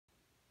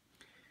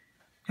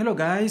Hello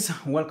guys,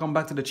 welcome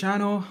back to the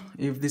channel.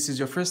 If this is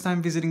your first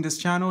time visiting this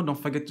channel, don't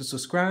forget to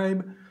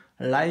subscribe,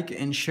 like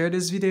and share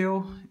this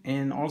video,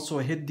 and also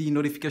hit the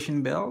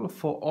notification bell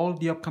for all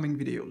the upcoming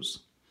videos.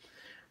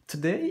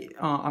 Today,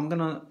 I'm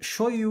gonna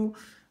show you,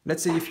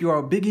 let's say if you are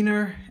a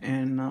beginner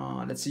and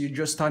let's say you're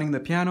just starting the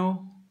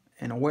piano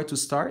and where to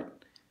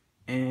start,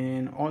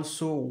 and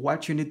also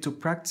what you need to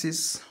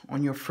practice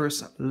on your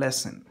first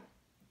lesson.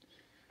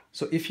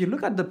 So if you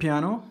look at the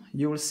piano,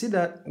 you will see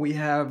that we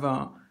have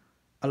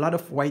a lot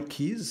of white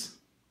keys,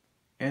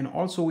 and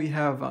also we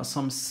have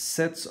some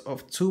sets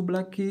of 2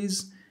 black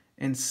keys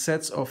and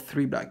sets of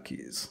 3 black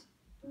keys.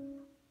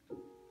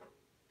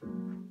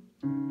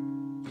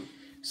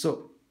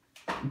 So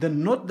the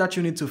note that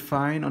you need to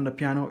find on the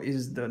piano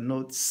is the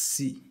note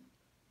C.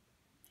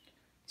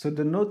 So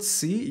the note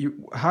C,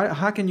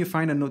 how can you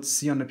find a note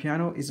C on the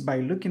piano is by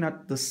looking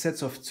at the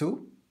sets of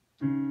 2,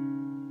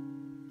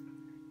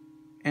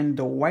 and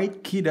the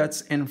white key that's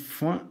in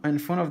front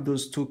of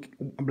those 2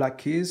 black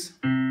keys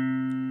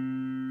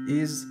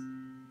is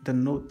the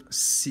note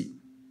C.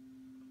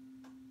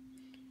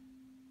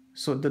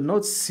 So the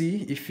note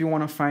C, if you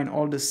want to find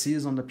all the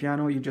C's on the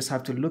piano, you just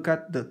have to look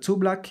at the 2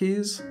 black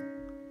keys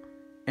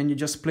and you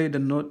just play the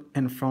note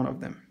in front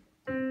of them.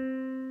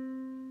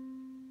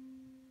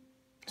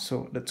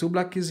 So the 2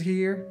 black keys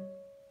here,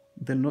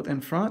 the note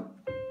in front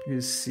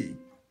is C.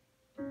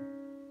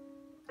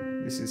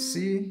 This is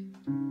C.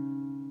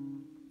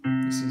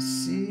 This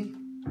is C.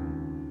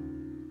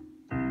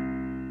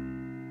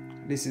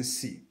 This is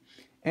C.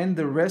 And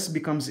the rest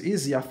becomes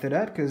easy after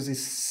that because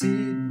it's C,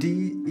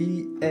 D,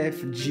 E,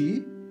 F,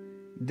 G,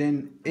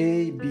 then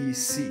A, B,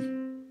 C.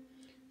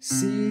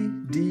 C,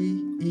 D,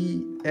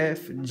 E,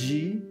 F,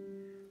 G,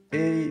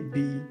 A,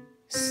 B,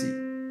 C.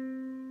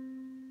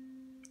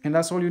 And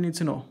that's all you need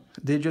to know.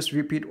 They just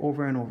repeat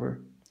over and over.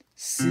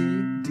 C,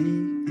 D,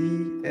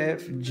 E,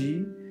 F,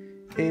 G,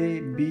 A,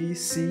 B,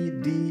 C,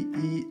 D,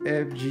 E,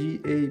 F,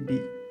 G, A,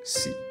 B,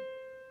 C.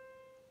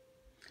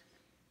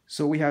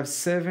 So we have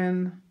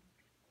 7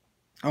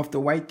 of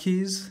the white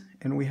keys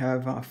and we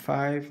have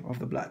 5 of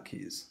the black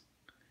keys.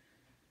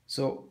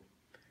 So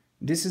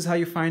this is how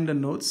you find the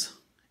notes.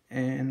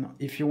 And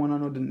if you want to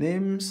know the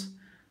names,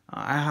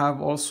 I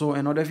have also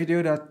another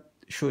video that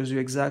shows you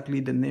exactly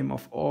the name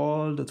of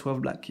all the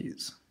 12 black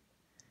keys.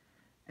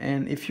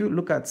 And if you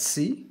look at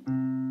C,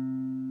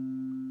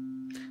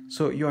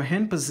 so your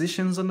hand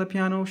positions on the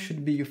piano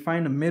should be, you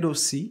find a middle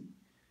C,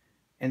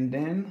 and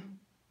then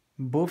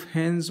both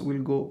hands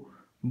will go,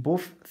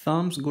 both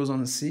thumbs goes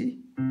on C,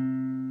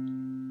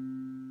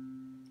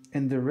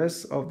 and the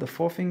rest of the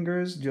 4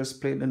 fingers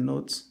just play the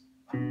notes.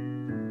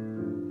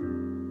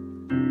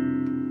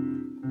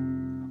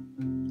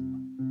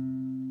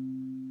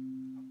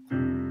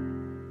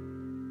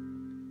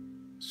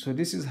 So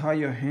this is how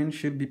your hand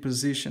should be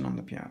positioned on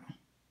the piano.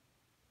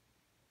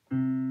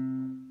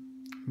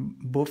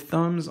 Both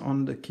thumbs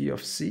on the key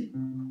of C,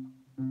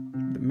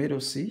 the middle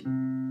C.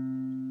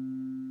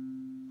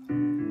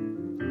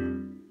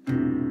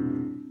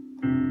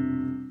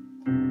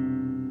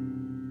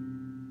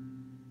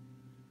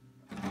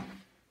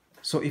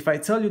 So if I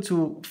tell you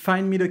to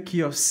find me the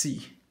key of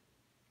C,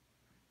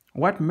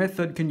 what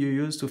method can you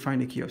use to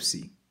find the key of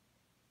C?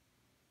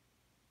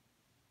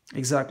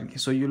 Exactly.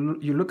 So you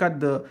look at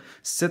the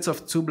sets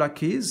of 2 black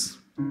keys,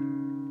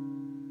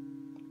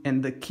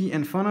 and the key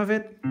in front of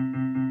it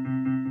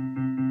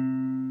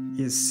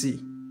is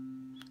C.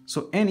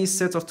 So any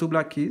set of 2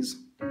 black keys,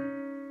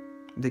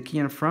 the key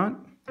in front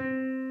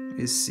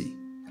is C.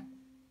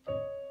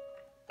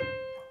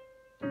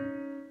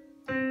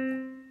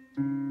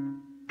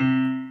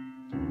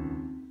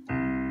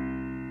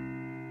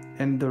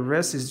 And the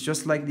rest is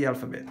just like the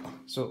alphabet.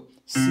 So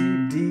C,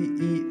 D,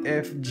 E,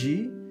 F,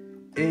 G,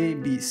 A,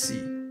 B,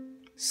 C.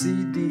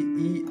 C, D,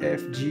 E,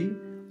 F, G,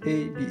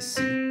 A, B,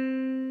 C.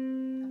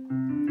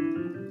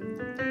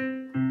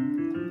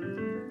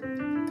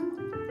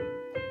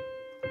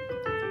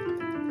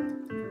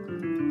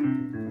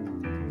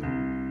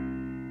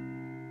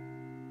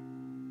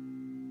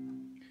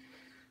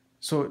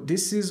 So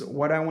this is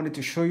what I wanted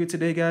to show you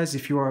today, guys.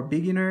 If you are a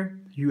beginner,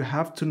 you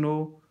have to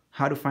know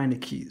how to find the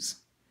keys.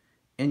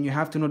 And you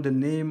have to know the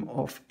name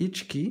of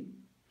each key.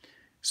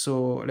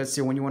 So let's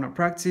say when you want to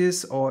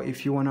practice, or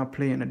if you want to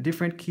play in a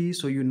different key,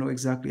 so you know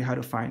exactly how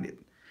to find it.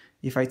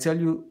 If I tell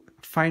you,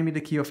 find me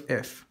the key of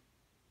F.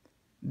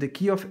 The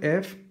key of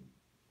F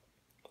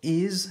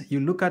is, you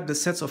look at the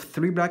sets of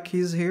 3 black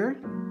keys here.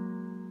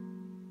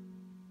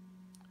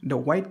 The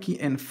white key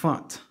in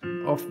front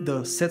of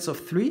the sets of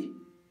 3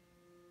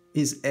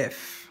 is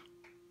F.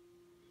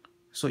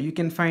 So you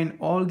can find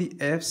all the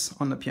F's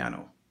on the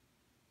piano.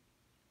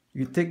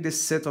 You take this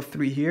set of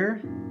 3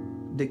 here,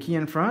 the key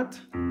in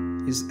front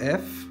is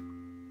F.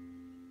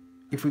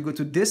 If we go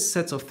to this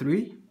set of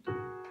 3,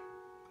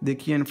 the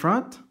key in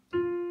front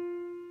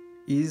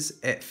is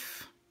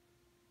F.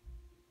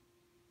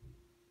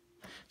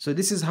 So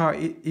this is how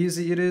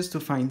easy it is to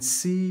find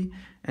C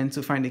and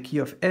to find the key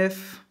of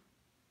F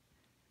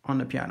on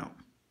the piano.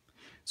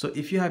 So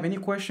if you have any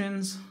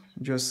questions,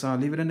 just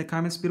leave it in the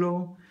comments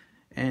below.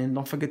 And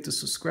don't forget to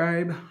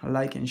subscribe,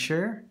 like, and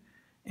share.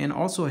 And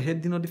also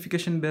hit the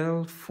notification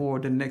bell for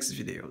the next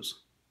videos.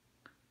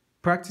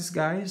 Practice,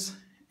 guys,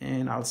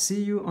 and I'll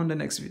see you on the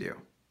next video.